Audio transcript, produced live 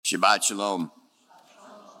Shabbat Shalom.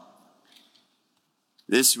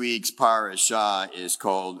 This week's parashah is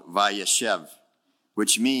called Vayeshev,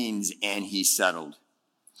 which means, and he settled.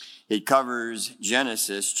 It covers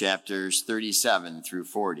Genesis chapters 37 through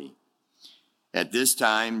 40. At this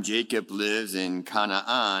time, Jacob lives in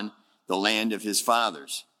Canaan, the land of his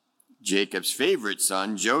fathers. Jacob's favorite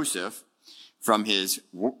son, Joseph, from his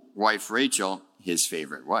wife Rachel, his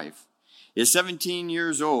favorite wife, is 17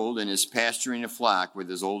 years old and is pasturing a flock with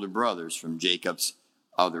his older brothers from Jacob's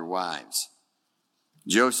other wives.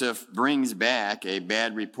 Joseph brings back a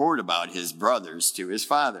bad report about his brothers to his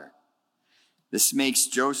father. This makes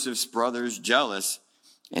Joseph's brothers jealous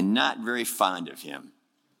and not very fond of him.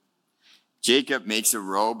 Jacob makes a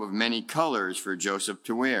robe of many colors for Joseph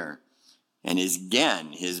to wear, and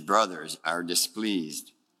again his brothers are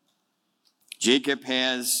displeased. Joseph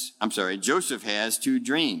has two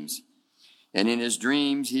dreams, and in his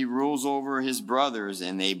dreams he rules over his brothers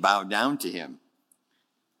and they bow down to him.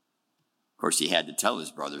 Of course, he had to tell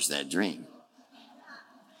his brothers that dream.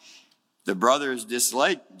 The brothers'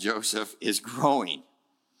 dislike Joseph is growing,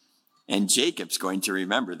 and Jacob's going to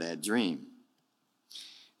remember that dream.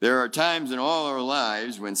 There are times in all our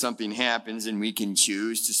lives when something happens and we can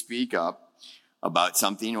choose to speak up about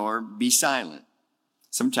something or be silent.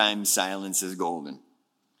 Sometimes silence is golden.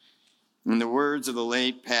 In the words of the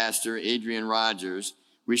late pastor Adrian Rogers,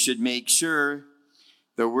 we should make sure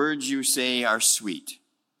the words you say are sweet,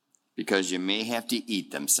 because you may have to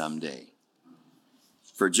eat them someday.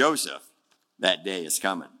 For Joseph, that day is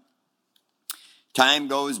coming. Time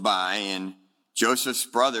goes by, and Joseph's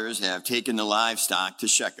brothers have taken the livestock to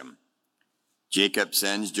Shechem. Jacob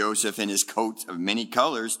sends Joseph in his coat of many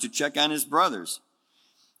colors to check on his brothers.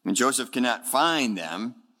 And Joseph cannot find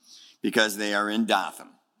them because they are in Dothan.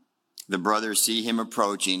 The brothers see him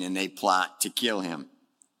approaching, and they plot to kill him.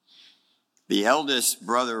 The eldest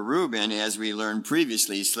brother, Reuben, as we learned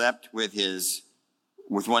previously, slept with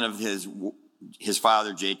one of his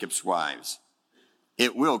father Jacob's wives.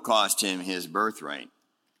 It will cost him his birthright.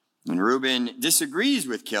 And Reuben disagrees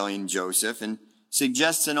with killing Joseph and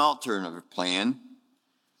suggests an alternative plan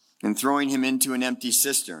and throwing him into an empty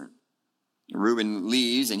cistern. Reuben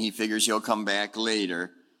leaves, and he figures he'll come back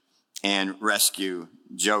later and rescue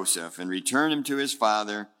Joseph and return him to his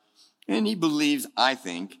father. And he believes, I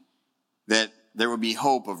think, that there will be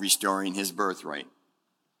hope of restoring his birthright.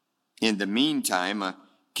 In the meantime, a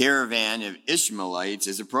caravan of Ishmaelites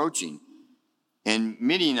is approaching, and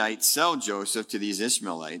Midianites sell Joseph to these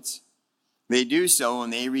Ishmaelites. They do so,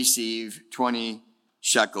 and they receive 20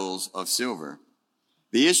 shekels of silver.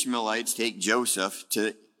 The Ishmaelites take Joseph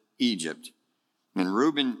to Egypt, and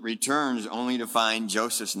Reuben returns only to find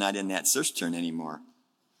Joseph's not in that cistern anymore.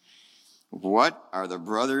 What are the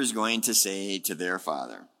brothers going to say to their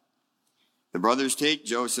father? The brothers take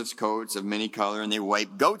Joseph's coats of many color and they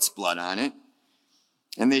wipe goat's blood on it,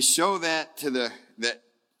 and they show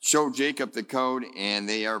show Jacob the coat, and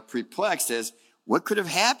they are perplexed as what could have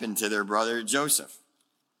happened to their brother Joseph.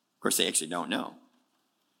 Of course, they actually don't know.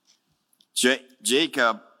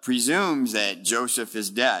 Jacob presumes that Joseph is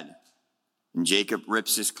dead, and Jacob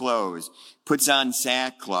rips his clothes, puts on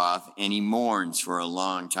sackcloth, and he mourns for a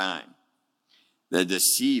long time. The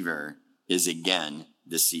deceiver is again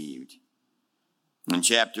deceived. In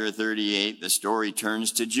chapter 38, the story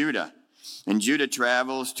turns to Judah. And Judah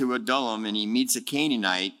travels to Adullam, and he meets a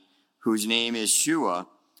Canaanite whose name is Shua,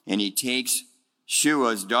 and he takes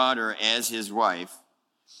Shua's daughter as his wife,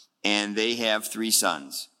 and they have 3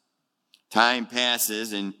 sons. Time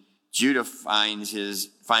passes, and Judah finds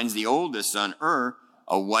the oldest son,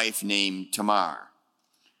 a wife named Tamar.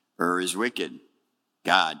 Is wicked.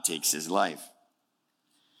 God takes his life.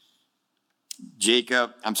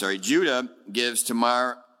 Judah gives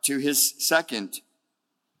Tamar to his second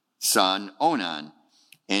son, Onan.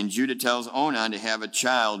 And Judah tells Onan to have a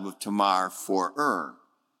child with Tamar for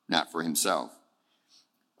not for himself.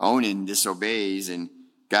 Onan disobeys, and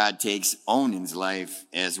God takes Onan's life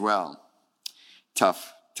as well.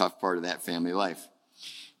 Tough part of that family life.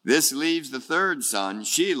 This leaves the third son,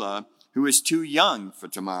 Shelah, who is too young for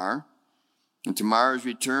Tamar. And Tamar is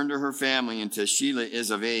returned to her family until Shelah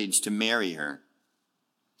is of age to marry her.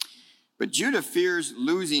 But Judah fears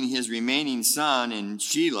losing his remaining son in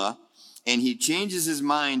Shelah, and he changes his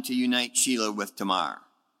mind to unite Shelah with Tamar.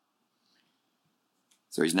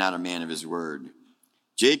 So he's not a man of his word.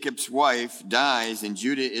 Jacob's wife dies, and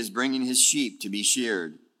Judah is bringing his sheep to be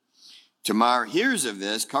sheared. Tamar hears of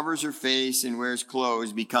this, covers her face, and wears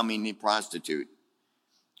clothes, becoming a prostitute.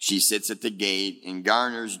 She sits at the gate and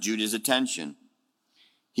garners Judah's attention.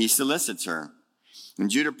 He solicits her, and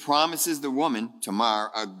Judah promises the woman, Tamar,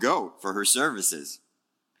 a goat for her services.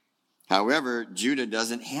 However, Judah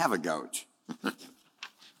doesn't have a goat.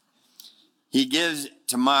 He gives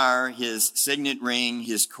Tamar his signet ring,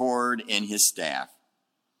 his cord, and his staff.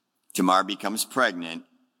 Tamar becomes pregnant,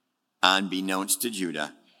 unbeknownst to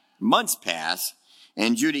Judah. Months pass,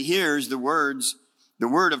 and Judah hears the word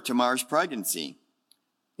of Tamar's pregnancy.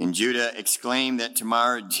 And Judah exclaimed that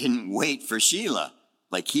Tamar didn't wait for Shelah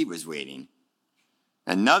like he was waiting.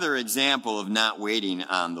 Another example of not waiting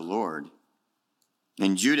on the Lord.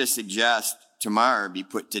 And Judah suggests Tamar be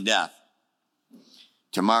put to death.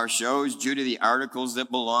 Tamar shows Judah the articles that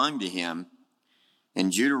belong to him,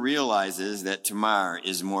 and Judah realizes that Tamar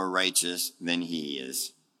is more righteous than he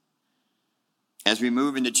is. As we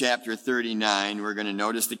move into chapter 39, we're going to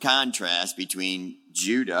notice the contrast between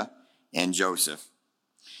Judah and Joseph.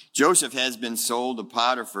 Joseph has been sold to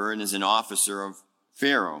Potiphar and is an officer of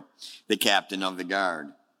Pharaoh, the captain of the guard.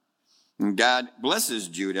 And God blesses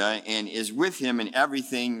Judah and is with him in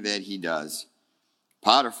everything that he does.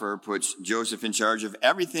 Potiphar puts Joseph in charge of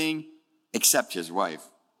everything except his wife.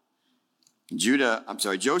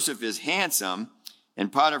 Joseph is handsome,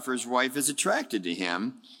 and Potiphar's wife is attracted to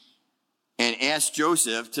him and asks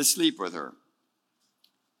Joseph to sleep with her.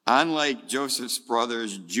 Unlike Joseph's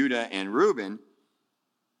brothers Judah and Reuben,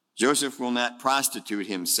 Joseph will not prostitute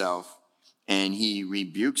himself, and he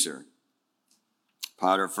rebukes her.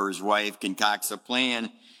 Potiphar's wife concocts a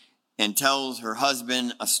plan and tells her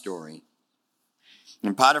husband a story.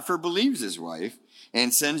 And Potiphar believes his wife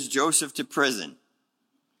and sends Joseph to prison.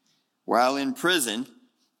 While in prison,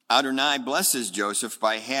 Adonai blesses Joseph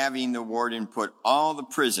by having the warden put all the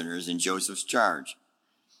prisoners in Joseph's charge.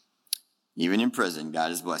 Even in prison,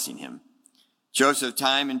 God is blessing him. Joseph's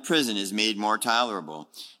time in prison is made more tolerable,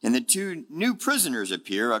 and the two new prisoners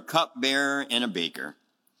appear, a cupbearer and a baker.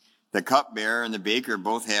 The cupbearer and the baker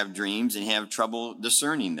both have dreams and have trouble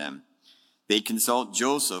discerning them. They consult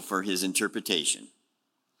Joseph for his interpretation.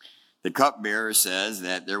 The cupbearer says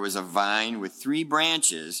that there was a vine with 3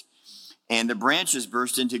 branches, and the branches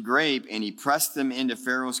burst into grape, and he pressed them into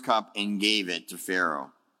Pharaoh's cup and gave it to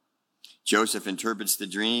Pharaoh. Joseph interprets the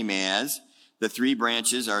dream as, the 3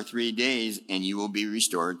 branches are 3 days, and you will be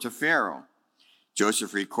restored to Pharaoh.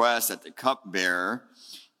 Joseph requests that the cupbearer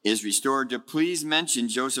is restored to please mention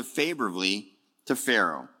Joseph favorably to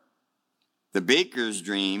Pharaoh. The baker's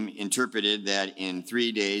dream interpreted that in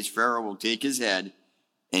 3 days Pharaoh will take his head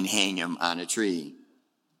and hang him on a tree.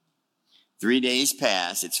 3 days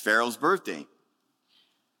pass, it's Pharaoh's birthday.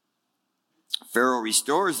 Pharaoh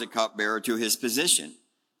restores the cupbearer to his position,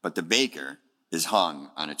 but the baker is hung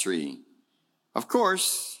on a tree. Of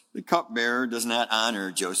course, the cupbearer does not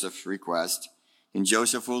honor Joseph's request, and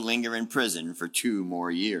Joseph will linger in prison for 2 more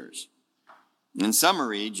years. In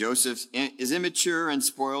summary, Joseph is immature and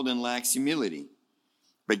spoiled and lacks humility.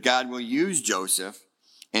 But God will use Joseph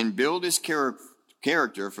and build his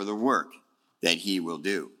character for the work that he will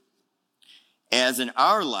do. As in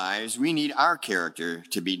our lives, we need our character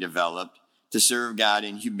to be developed to serve God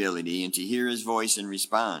in humility and to hear his voice and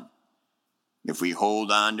respond. If we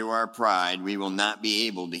hold on to our pride, we will not be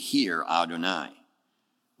able to hear Adonai.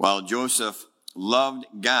 While Joseph loved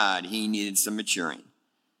God, he needed some maturing.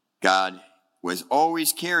 God was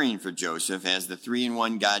always caring for Joseph as the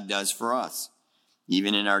 3-in-1 God does for us.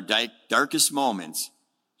 Even in our darkest moments,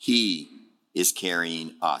 he is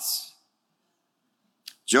carrying us.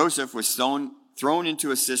 Joseph was thrown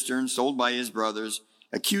into a cistern, sold by his brothers,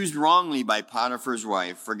 accused wrongly by Potiphar's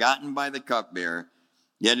wife, forgotten by the cupbearer.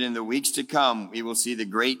 Yet in the weeks to come, we will see the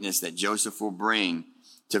greatness that Joseph will bring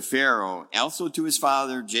to Pharaoh, also to his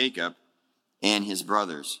father Jacob and his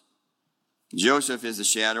brothers. Joseph is the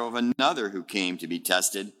shadow of another who came to be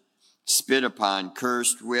tested, spit upon,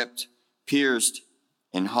 cursed, whipped, pierced,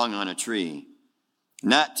 and hung on a tree.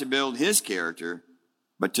 Not to build his character,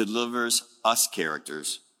 but to deliver us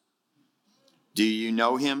characters. Do you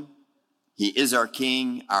know him? He is our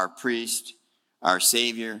King, our priest, our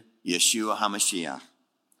Savior, Yeshua HaMashiach.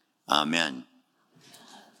 Amen.